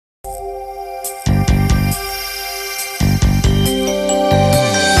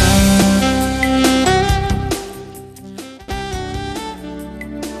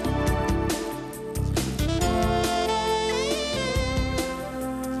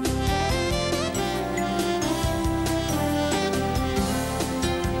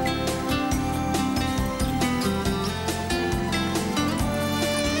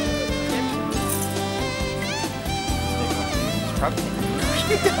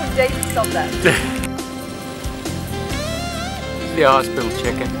David, stop that. The hospital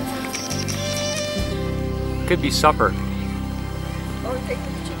chicken. Could be supper. Oh, take the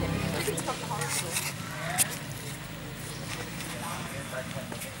chicken. It's from the hospital.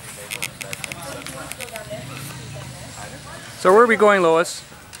 So where are we going, Lois?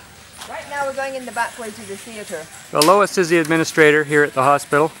 Right now we're going in the back way to the theatre. Well, Lois is the administrator here at the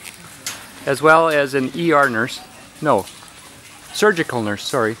hospital, as well as an ER nurse. No, surgical nurse,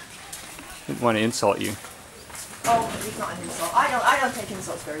 sorry. Didn't want to insult you. Oh, it's not an insult. I don't take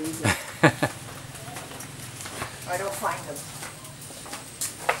insults very easily. I don't find them.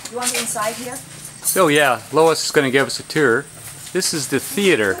 You want me inside here? So yeah, Lois is going to give us a tour. This is the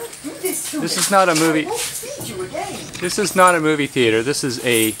theater. This is not a movie. This is not a movie theater. This is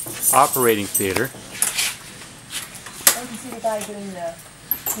a operating theater. Oh, you see the guy doing the...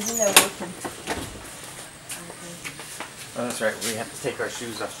 He's in there working. Oh, that's right. We have to take our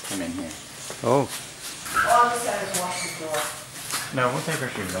shoes off to come in here. Oh. Oh, this guy's locked the door. No, we'll take our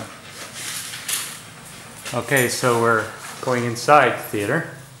shoes off. Okay, so we're going inside the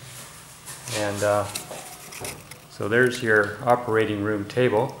theater. And so there's your operating room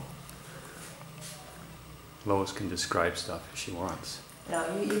table. Lois can describe stuff if she wants. No,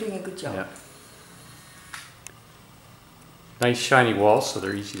 you're doing a good job. Yeah. Nice shiny walls, so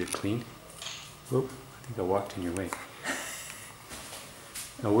they're easy to clean. Oop, I think I walked in your way.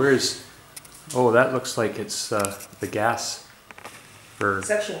 Now where's... Oh, that looks like it's the gas for...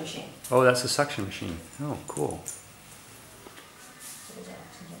 Suction machine. Oh, that's a suction machine. Oh, cool.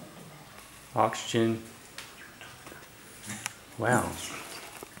 Oxygen. Wow.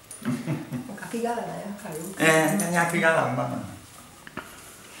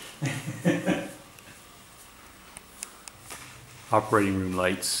 Operating room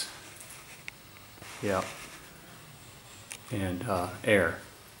lights. Yeah. And air.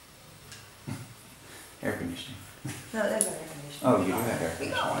 Air conditioning. No, there's no air conditioning. Oh, you do have air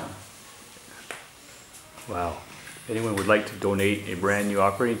conditioning. Wow. If anyone would like to donate a brand new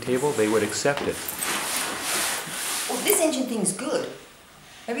operating table, they would accept it. Oh, this engine thing's good.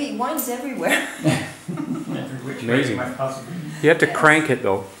 Mine's everywhere. Amazing. You have to crank it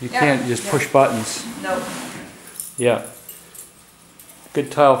though. You can't just push buttons. No. Yeah. Good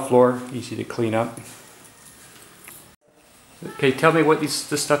tile floor, easy to clean up. Okay, tell me what this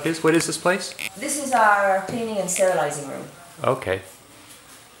stuff is. What is this place? This is our cleaning and sterilizing room. Okay.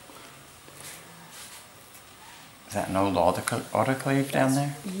 Is that an old autoclave down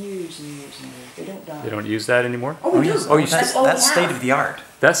there? Years. They don't die. They don't use that anymore? Oh, we do. Oh, you that's state of the art.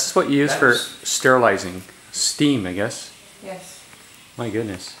 That's what you use for sterilizing. Steam, I guess. Yes. My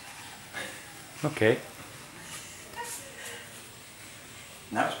goodness. Okay.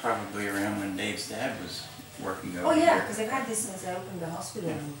 And that was probably around when Dave's dad was working over Oh yeah, here. because they've had this since they opened the hospital.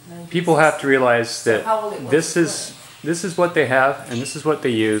 In People have to realize that how old it was this is what they have and this is what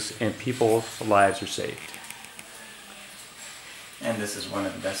they use, and people's lives are saved. And this is one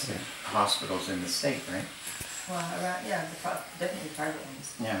of the best hospitals in the state, right? Well, yeah, definitely private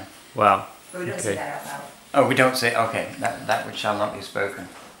ones. Yeah. Wow. But we don't say that out loud. Oh, we don't say, okay, that which shall not be spoken.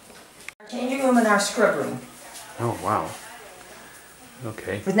 Our changing room and our scrub room. Oh wow.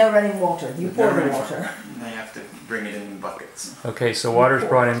 Okay. With no running water. You pour the water. They have to bring it in buckets. Okay, so water's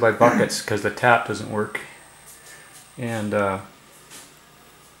brought in by buckets because the tap doesn't work. And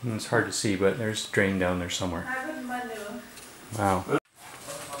it's hard to see, but there's a drain down there somewhere. Wow.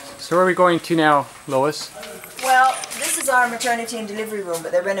 So where are we going to now, Lois? Well, this is our maternity and delivery room,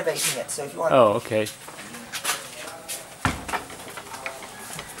 but they're renovating it, so if you want... Oh, okay.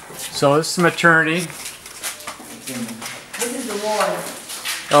 So this is maternity. This is the wall.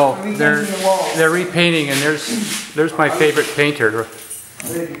 Oh, they're repainting, and there's my favorite painter.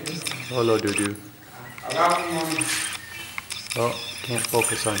 Hello, Dudu. Oh, can't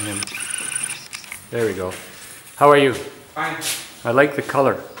focus on him. There we go. How are you? Fine. I like the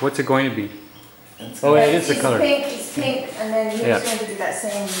color. What's it going to be? Oh, yeah, it is the color. It's pink, and then here's going to be that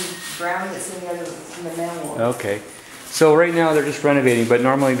same brown that's in the male ward. Okay. So right now they're just renovating, but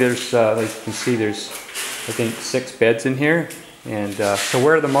normally there's, like you can see, there's, I think, 6 beds in here. And so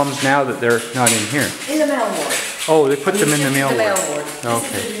where are the mums now that they're not in here? In the male ward. Oh, they put them in the male ward.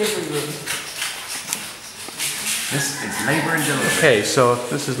 Okay. This is labor and delivery. Okay, so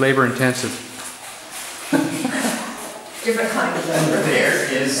this is labor intensive. Different kind of labor. There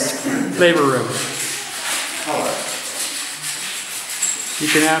is Labor room. color. You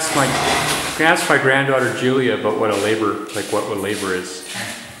can ask my granddaughter Julia about what labor is.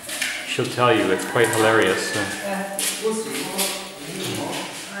 She'll tell you. It's quite hilarious.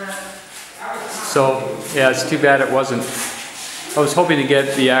 So yeah, it's too bad it wasn't I was hoping to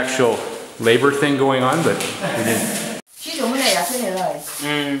get the actual labor thing going on, but we didn't.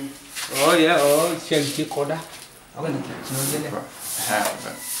 Oh yeah, oh,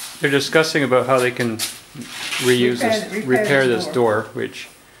 They're discussing about how they can repair this door, which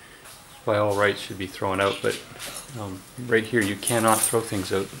by all rights should be thrown out, but right here you cannot throw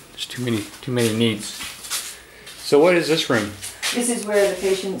things out. There's too many needs. So what is this room? This is where the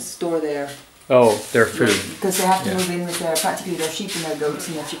patients store their their food. Because they have to move in with practically their sheep and their goats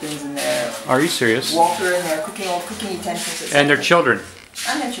and their chickens and their Are you serious? water and their cooking utensils. And their children.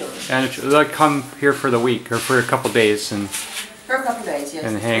 And their children. And they'll come here for the week or for a couple days and for a couple of days, yes.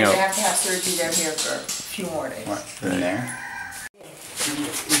 And hang out. They have to have surgery. They're here for a few more days. What? In there?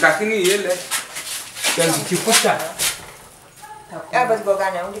 But go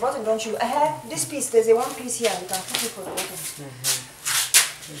down now. The bottom, don't you? This piece, there's a one piece here. You can put it for the bottom.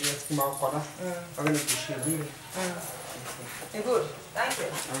 You're good. Thank you.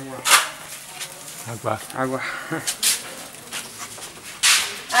 Agua.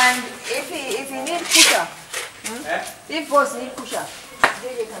 And if he need pusher, if boss need pusher,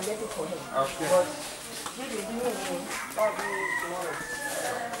 then you can get it for him. Okay. But give me tomorrow.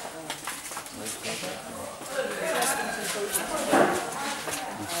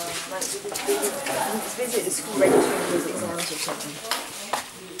 Visit the school registering his exams or something.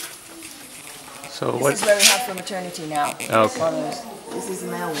 So This what? is where we have for maternity now. Okay. This is the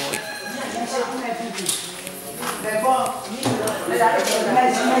male ward.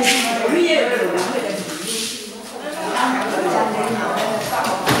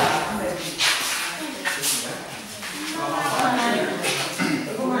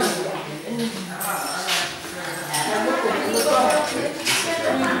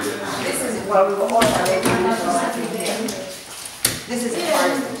 This is well, we were all This is a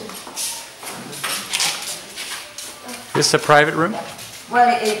private. This is a private room?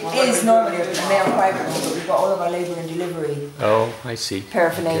 Well, it is normally a male private room, but we've got all of our labour and delivery Oh, I see.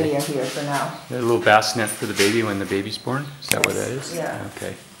 paraphernalia here for now. A little bassinet for the baby when the baby's born? Is that what that is? Yeah.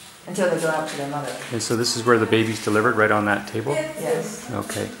 Okay. Until they go out to their mother. And so this is where the baby's delivered, right on that table? Yes.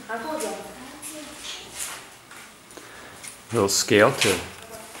 Okay. Little scale to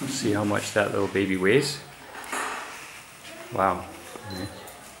see how much that little baby weighs. Wow.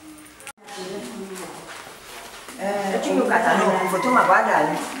 Okay.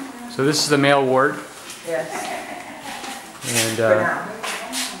 So this is the male ward, Yes. and For now.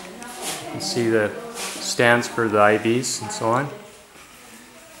 you see the stands for the IVs and so on.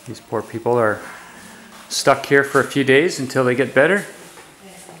 These poor people are stuck here for a few days until they get better.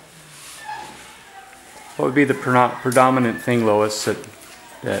 What would be the predominant thing, Lois,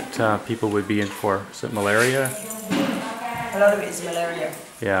 that people would be in for? Is it malaria? A lot of it is malaria.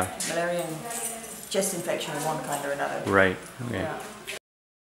 Yeah. Malaria and chest infection of one kind or another. Right. Okay. Yeah.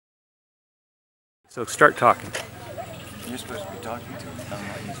 So start talking. You're supposed to be talking to him.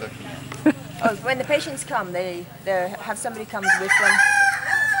 I'm not looking at. When the patients come, they have somebody comes with them,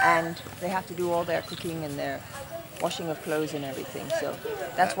 and they have to do all their cooking and their washing of clothes and everything. So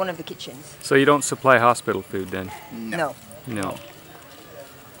that's one of the kitchens. So you don't supply hospital food then? No. No.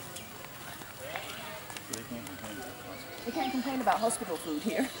 We can't complain about hospital food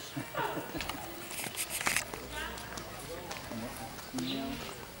here.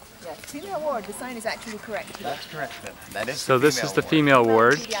 Yes, female ward. The sign is actually correct. That's correct. That is. So this is the female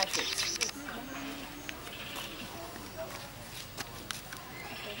ward. Pediatrics.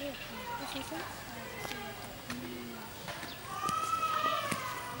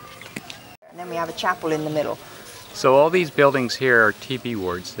 And then we have a chapel in the middle. So all these buildings here are TB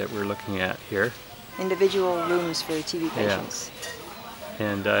wards that we're looking at here. Individual rooms for TB patients.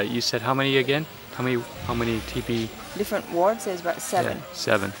 And you said how many again? How many TB? Different wards, there's about 7. Yeah,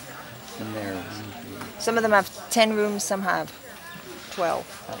 7. And there. Some of them have 10 rooms, some have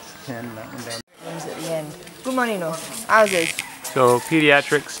 12 That's 10. That one down. rooms at the end. Good morning, no. How's it? So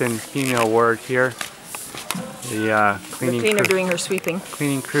pediatrics and female ward here. The The cleaning cleaner crew, doing her sweeping.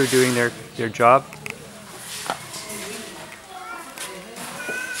 cleaning crew doing their job.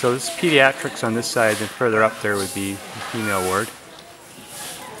 So this is pediatrics on this side, and further up there would be the female ward.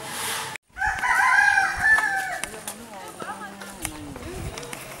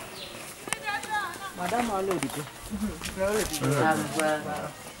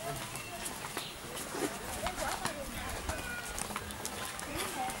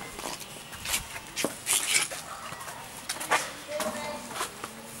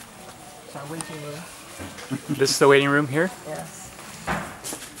 Waiting room. This is the waiting room here? Yes.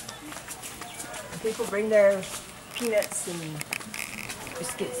 And people bring their peanuts and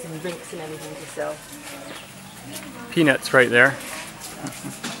biscuits and drinks and everything to sell. peanuts right there.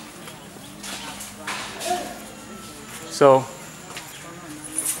 So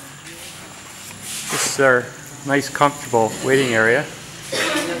this is our nice comfortable waiting area.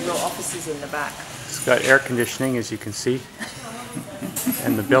 There's no offices in the back. It's got air conditioning, as you can see,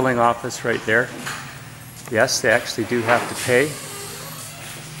 and the billing office right there. Yes, they actually do have to pay.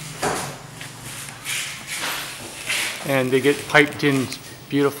 And they get piped in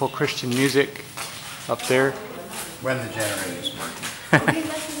beautiful Christian music up there. When the generator's working.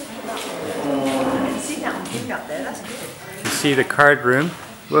 See that one up there, that's good. You see the card room.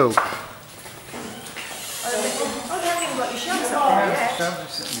 Whoa. Oh, they haven't even got your shelves up there yet. Shelves are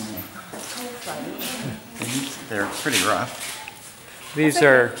sitting there. They're pretty rough. These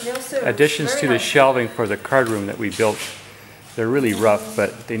are additions to the shelving for the card room that we built. They're really rough,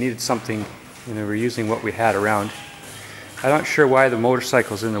 but they needed something, and they were using what we had around. I'm not sure why the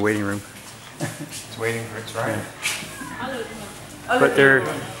motorcycle's in the waiting room. It's waiting for its ride. But their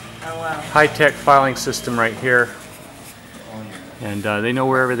high-tech filing system right here, and they know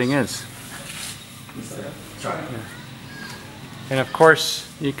where everything is. And of course,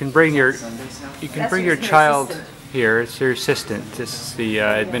 you can bring your child here. It's your assistant. This is the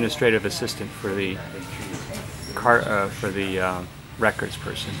administrative assistant for the records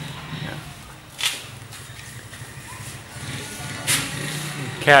person. Yeah.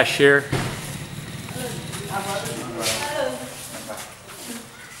 Cashier.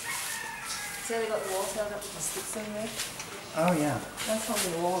 See how they got the walls held up with the sticks in there? Oh yeah. That's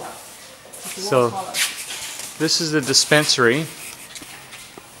holding the wall up. The So wall's hollow. this is the dispensary.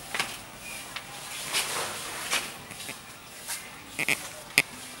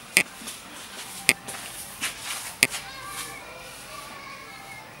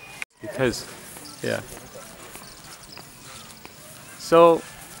 Because, yeah. So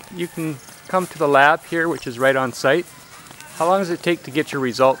you can come to the lab here, which is right on site. How long does it take to get your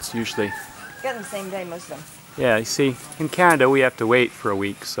results usually? Get them the same day, most of them. Yeah, you see, in Canada we have to wait for a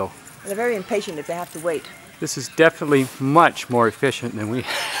week, so They're very impatient if they have to wait. this is definitely much more efficient than we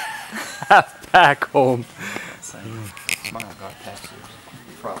have back home. Smile got taxes.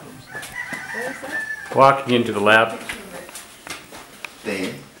 Problems. Where is that? Walking into the lab.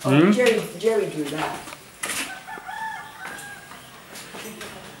 Dave. Oh, Jerry drew that.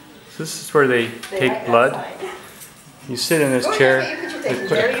 This is where they take blood. You sit in this chair, they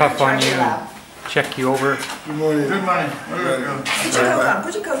put a cuff on you and check you over. Good morning. Good morning. Put your coat on.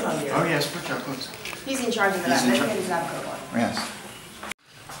 Put your coat on, Jerry. Oh yes, put your coats. He's in charge of the lab. Let him get his lab coat on. Yes.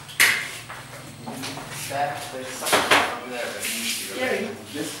 Jerry,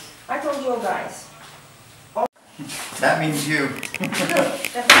 I told your guys. That means you.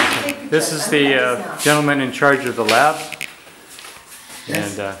 This is the gentleman in charge of the lab.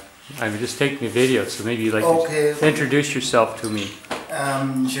 Yes. And I'm just taking a video, so maybe you'd like Okay. to introduce yourself to me.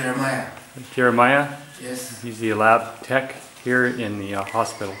 Jeremiah. Jeremiah, Yes. he's the lab tech here in the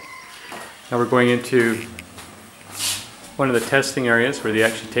hospital. Now we're going into one of the testing areas where they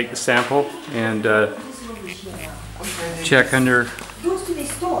actually take the sample and check under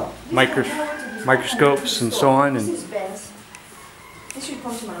microscopes and so on. This And is Ben's. This should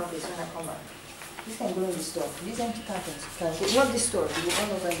come to my office when I come back. This can go in the store. These empty cartons. Not this store. The one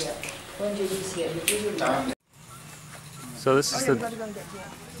over here. When Jerry's here. The usual. so this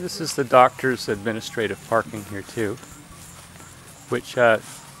is the doctor's administrative parking here too, which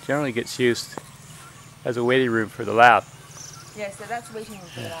generally gets used as a waiting room for the lab. Yeah, so that's waiting room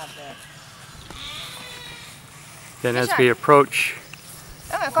for the lab there. Then as we approach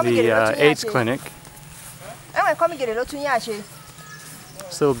the AIDS clinic,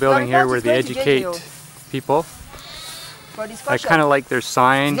 this little building here where they educate people. I kind of like their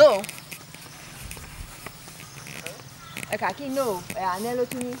sign. No.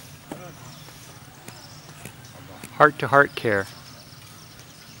 Heart-to-heart care.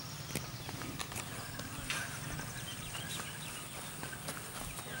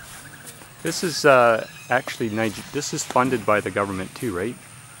 This is actually this is funded by the government too, right?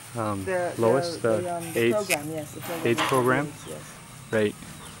 Lois, the AIDS program, yes, the program. AIDS program, Yes. right?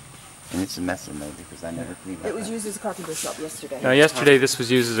 And it's a mess in there because I never cleaned It was used as a carpenter shop yesterday. Now yesterday this was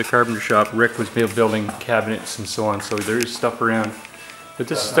used as a carpenter shop. Rick was building cabinets and so on, so there is stuff around. But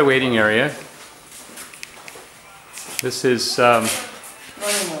this is the waiting area. This is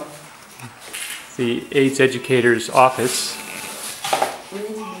the AIDS educator's office. We need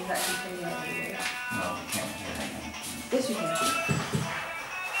to leave that container out of the way. No, we can't hear anything. Yes, we can.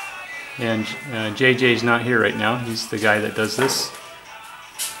 And JJ's not here right now. He's the guy that does this.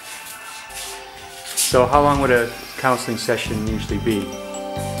 So how long would a counseling session usually be?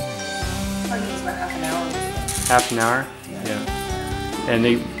 Probably takes about half an hour. Half an hour? Yeah.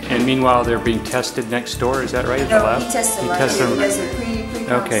 And meanwhile they're being tested next door, is that right? At the No, lab? he tests them. He tests them. There's a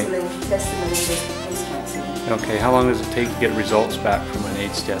pre-counseling, Okay. he tests them and then there's the post-counseling. Okay, how long does it take to get results back from an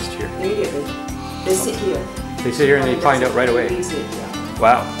AIDS test here? Immediately. They sit here. They sit here and they find out right away? Easy, yeah.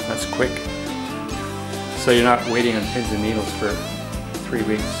 Wow, that's quick. So you're not waiting on pins and needles for 3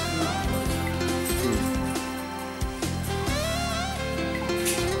 weeks?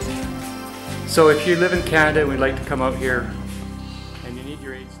 So if you live in Canada and would like to come out here